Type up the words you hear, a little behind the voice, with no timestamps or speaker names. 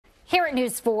at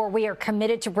News 4, we are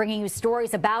committed to bringing you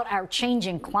stories about our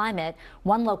changing climate.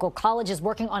 One local college is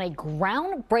working on a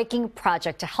groundbreaking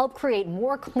project to help create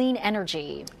more clean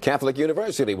energy. Catholic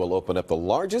University will open up the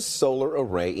largest solar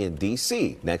array in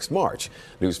D.C. next March.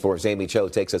 News 4's Aimee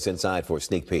takes us inside for a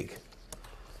sneak peek.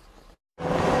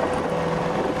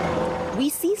 We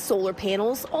see solar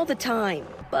panels all the time,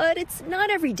 but it's not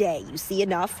every day you see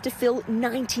enough to fill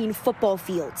 19 football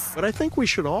fields. But I think we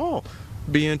should all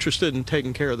be interested in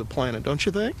taking care of the planet, don't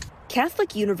you think?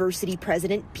 Catholic University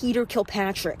President Peter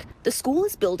Kilpatrick. The school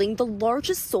is building the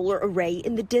largest solar array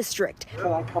in the district.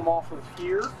 Can I come off of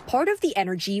here? Part of the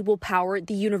energy will power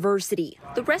the university.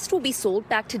 The rest will be sold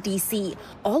back to D.C.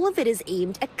 All of it is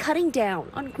aimed at cutting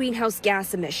down on greenhouse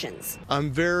gas emissions.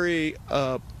 I'm very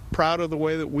proud of the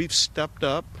way that we've stepped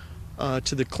up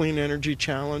to the clean energy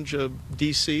challenge of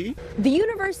D.C. The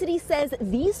university says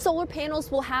these solar panels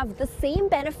will have the same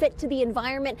benefit to the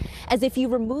environment as if you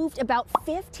removed about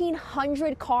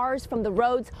 1,500 cars from the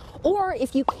roads, or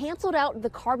if you canceled out the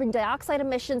carbon dioxide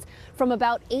emissions from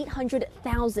about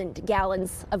 800,000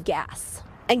 gallons of gas.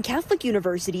 And Catholic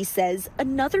University says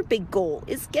another big goal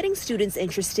is getting students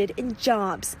interested in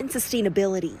jobs and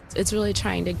sustainability. It's really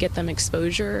trying to get them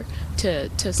exposure to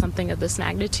something of this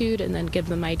magnitude and then give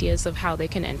them ideas of how they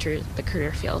can enter the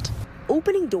career field.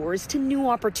 Opening doors to new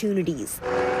opportunities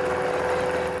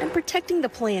and protecting the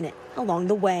planet along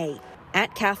the way.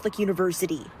 At Catholic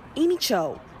University, Aimee,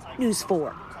 News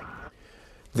 4.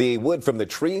 The wood from the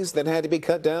trees that had to be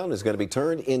cut down is going to be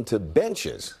turned into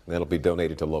benches that'll be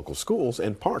donated to local schools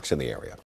and parks in the area.